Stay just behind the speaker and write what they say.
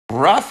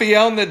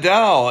Rafael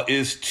Nadal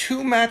is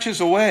 2 matches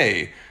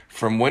away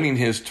from winning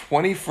his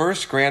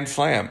 21st Grand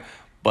Slam,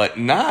 but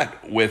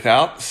not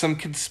without some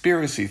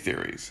conspiracy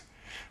theories.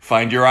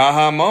 Find your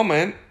aha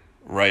moment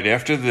right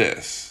after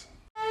this.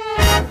 Do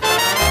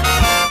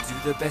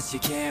the best you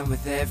can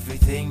with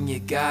everything you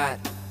got.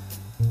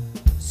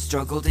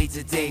 Struggle day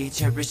to day,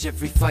 cherish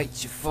every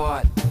fight you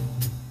fought.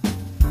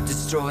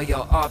 Destroy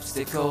your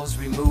obstacles,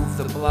 remove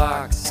the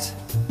blocks.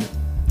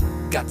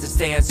 Got to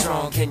stand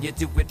strong, can you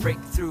do it, break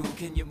through,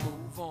 can you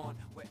move on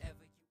wherever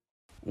you...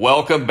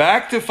 Welcome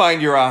back to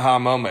Find Your Aha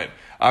Moment.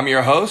 I'm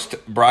your host,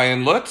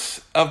 Brian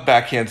Lutz of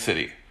Backhand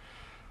City.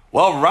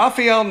 Well,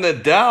 Rafael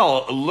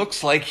Nadal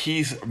looks like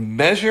he's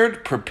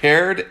measured,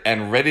 prepared,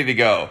 and ready to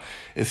go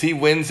as he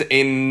wins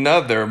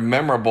another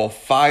memorable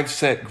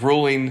 5-set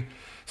grueling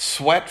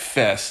sweat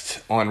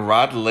fest on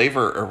Rod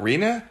Laver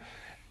Arena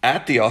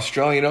at the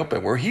Australian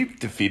Open, where he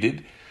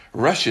defeated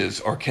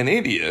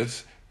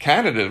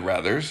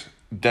Canada's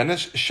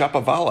Denis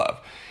Shapovalov.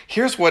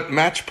 Here's what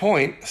match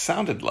point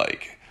sounded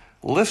like.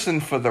 Listen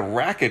for the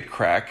racket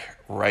crack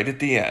right at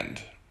the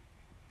end.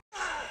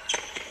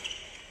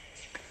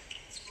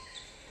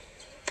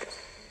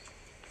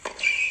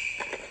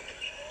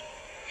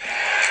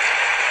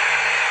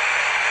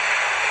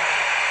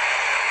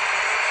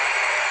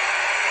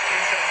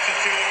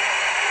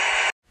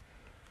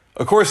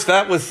 Of course,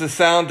 that was the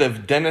sound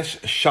of Denis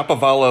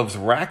Shapovalov's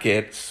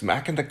racket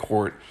smacking the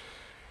court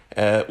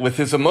with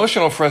his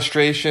emotional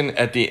frustration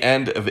at the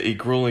end of a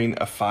grueling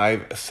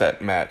 5-set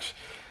match.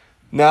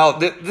 Now,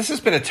 this has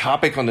been a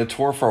topic on the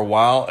tour for a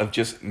while of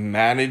just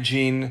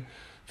managing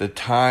the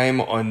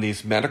time on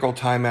these medical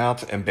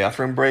timeouts and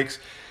bathroom breaks.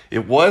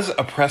 It was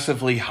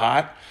oppressively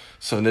hot,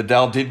 so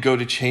Nadal did go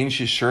to change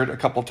his shirt a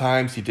couple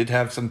times. He did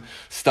have some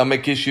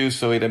stomach issues,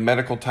 so he had a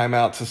medical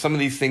timeout. So some of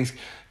these things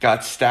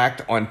got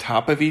stacked on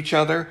top of each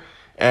other.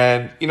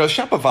 And,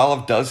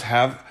 Shapovalov does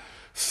have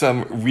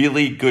some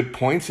really good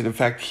points. And in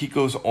fact, he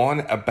goes on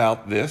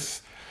about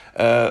this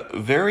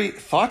very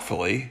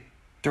thoughtfully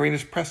during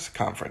his press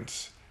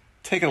conference.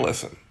 Take a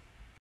listen.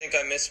 I think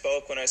I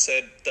misspoke when I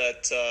said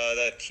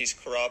that he's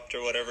corrupt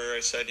or whatever.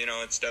 I said,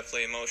 it's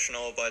definitely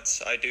emotional, but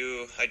I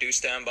do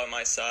stand by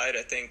my side.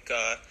 I think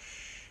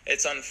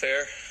it's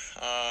unfair,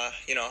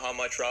 how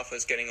much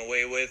Rafa's getting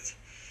away with.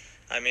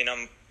 I mean,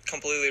 I'm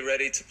completely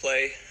ready to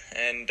play,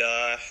 and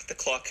the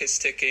clock is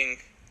ticking.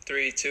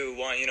 3, 2,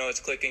 1. It's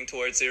clicking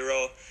towards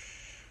 0,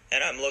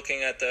 and I'm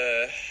looking at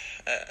the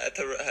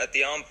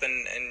ump,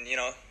 and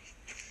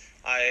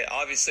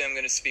I'm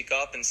going to speak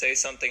up and say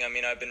something. I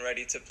mean, I've been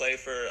ready to play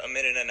for a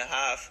minute and a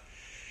half,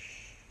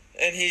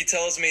 and he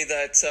tells me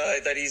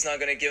that he's not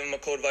going to give him a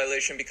code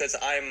violation because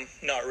I'm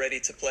not ready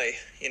to play.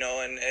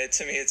 And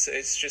to me,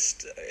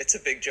 it's a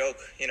big joke.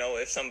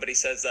 If somebody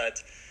says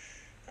that.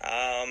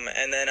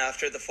 And then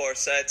after the 4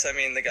 sets,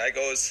 the guy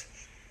goes.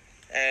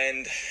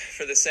 And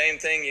for the same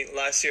thing,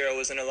 last year I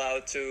wasn't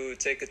allowed to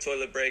take a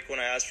toilet break when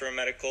I asked for a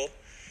medical.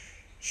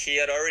 He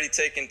had already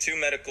taken 2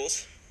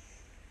 medicals.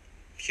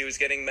 He was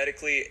getting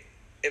medically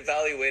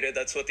evaluated.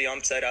 That's what the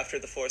ump said after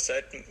the 4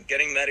 set,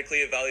 getting medically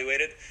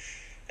evaluated.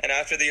 And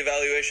after the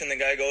evaluation, the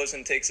guy goes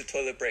and takes a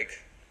toilet break.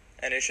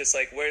 And it's just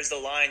like, where's the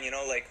line,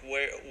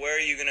 where are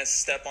you going to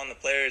step on the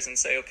players and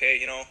say,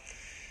 okay,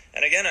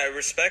 And again, I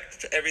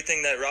respect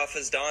everything that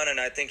Rafa's done, and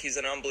I think he's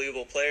an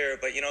unbelievable player.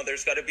 But,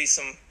 there's got to be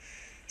some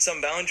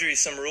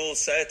boundaries, some rules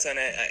set, and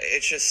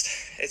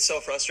it's so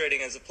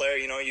frustrating as a player.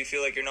 You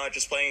feel like you're not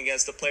just playing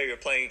against the player, you're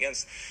playing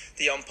against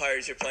the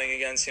umpires, you're playing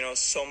against,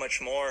 so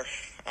much more.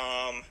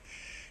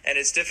 And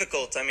it's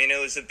difficult. It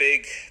was a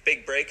big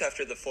break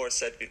after the 4th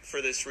set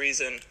for this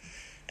reason,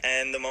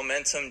 and the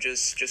momentum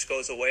just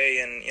goes away,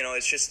 and,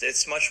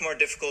 it's much more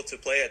difficult to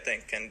play, I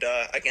think. And,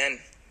 again,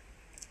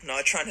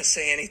 not trying to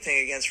say anything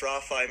against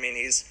Rafa.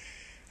 He's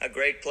a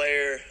great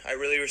player. I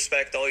really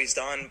respect all he's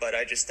done, but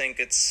I just think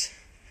it's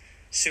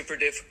super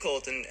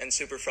difficult and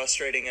super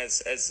frustrating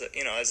as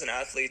an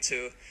athlete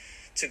to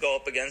go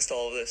up against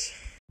all of this.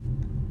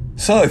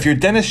 So if you're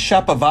Denis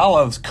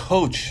Shapovalov's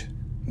coach,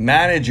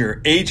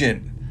 manager,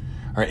 agent,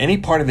 or any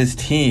part of his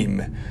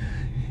team,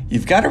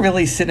 you've got to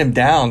really sit him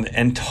down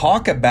and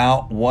talk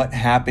about what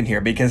happened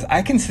here, because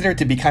I consider it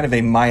to be kind of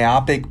a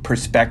myopic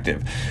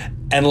perspective.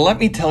 And let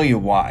me tell you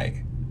why.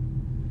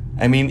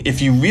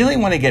 If you really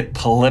want to get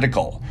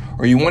political,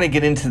 or you want to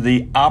get into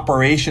the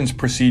operations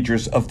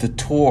procedures of the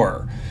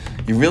tour,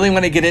 you really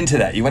want to get into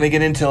that. You want to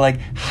get into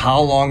how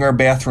long are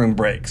bathroom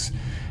breaks?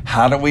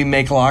 How do we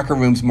make locker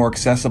rooms more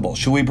accessible?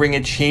 Should we bring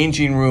a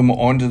changing room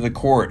onto the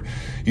court?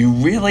 You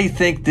really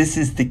think this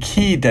is the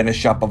key, Denis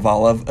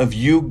Shapovalov, of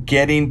you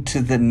getting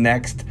to the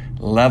next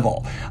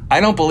level?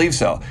 I don't believe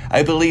so.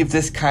 I believe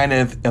this kind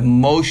of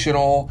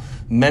emotional,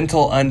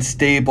 mental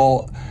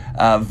unstable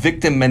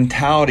victim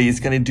mentality is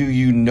going to do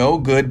you no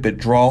good but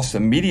draw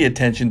some media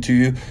attention to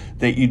you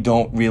that you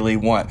don't really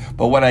want.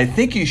 But what I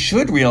think you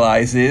should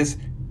realize is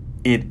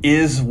it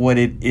is what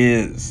it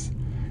is.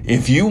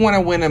 If you want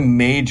to win a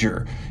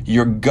major,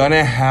 you're going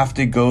to have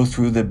to go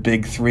through the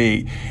big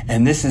three.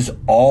 And this is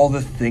all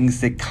the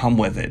things that come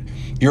with it.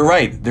 You're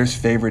right. There's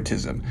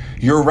favoritism.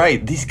 You're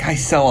right. These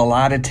guys sell a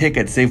lot of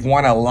tickets. They've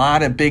won a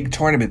lot of big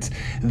tournaments.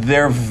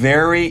 They're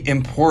very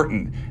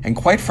important. And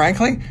quite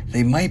frankly,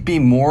 they might be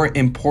more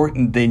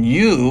important than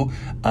you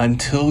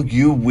until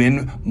you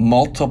win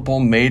multiple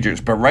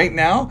majors. But right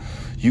now,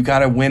 you got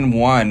to win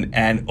one,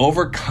 and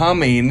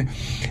overcoming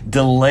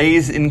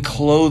delays in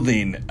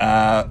clothing,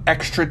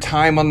 extra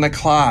time on the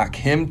clock,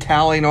 him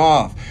tallying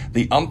off,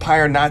 the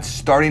umpire not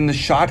starting the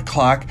shot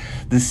clock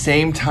the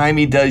same time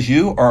he does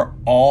you are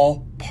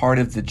all part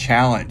of the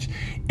challenge.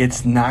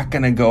 It's not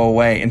going to go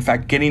away. In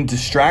fact, getting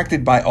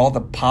distracted by all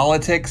the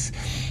politics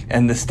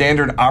and the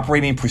standard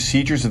operating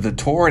procedures of the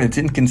tour and its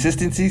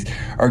inconsistencies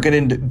are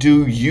going to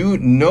do you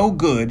no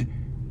good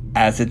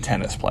as a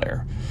tennis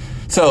player.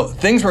 So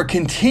things were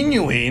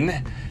continuing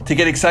to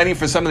get exciting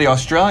for some of the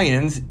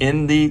Australians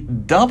in the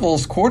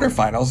doubles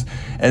quarterfinals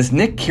as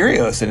Nick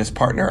Kyrgios and his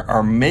partner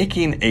are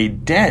making a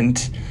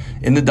dent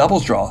in the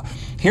doubles draw.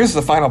 Here's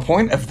the final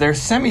point of their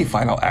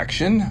semifinal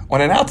action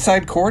on an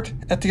outside court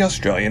at the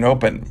Australian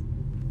Open.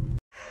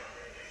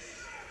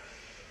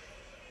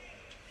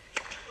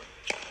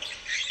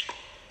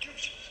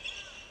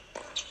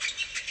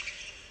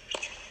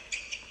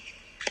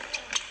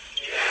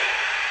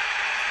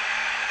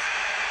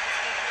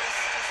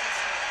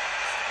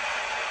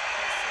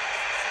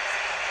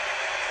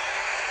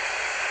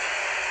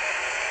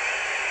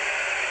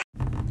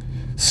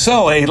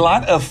 So, a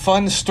lot of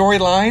fun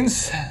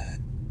storylines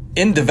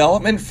in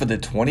development for the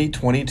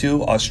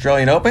 2022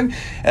 Australian Open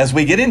as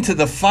we get into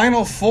the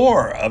final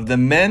four of the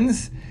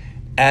men's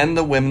and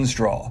the women's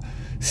draw.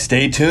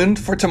 Stay tuned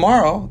for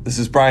tomorrow. This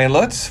is Brian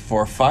Lutz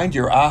for Find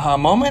Your Aha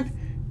Moment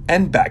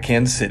and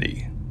Backhand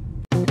City.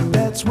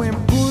 That's when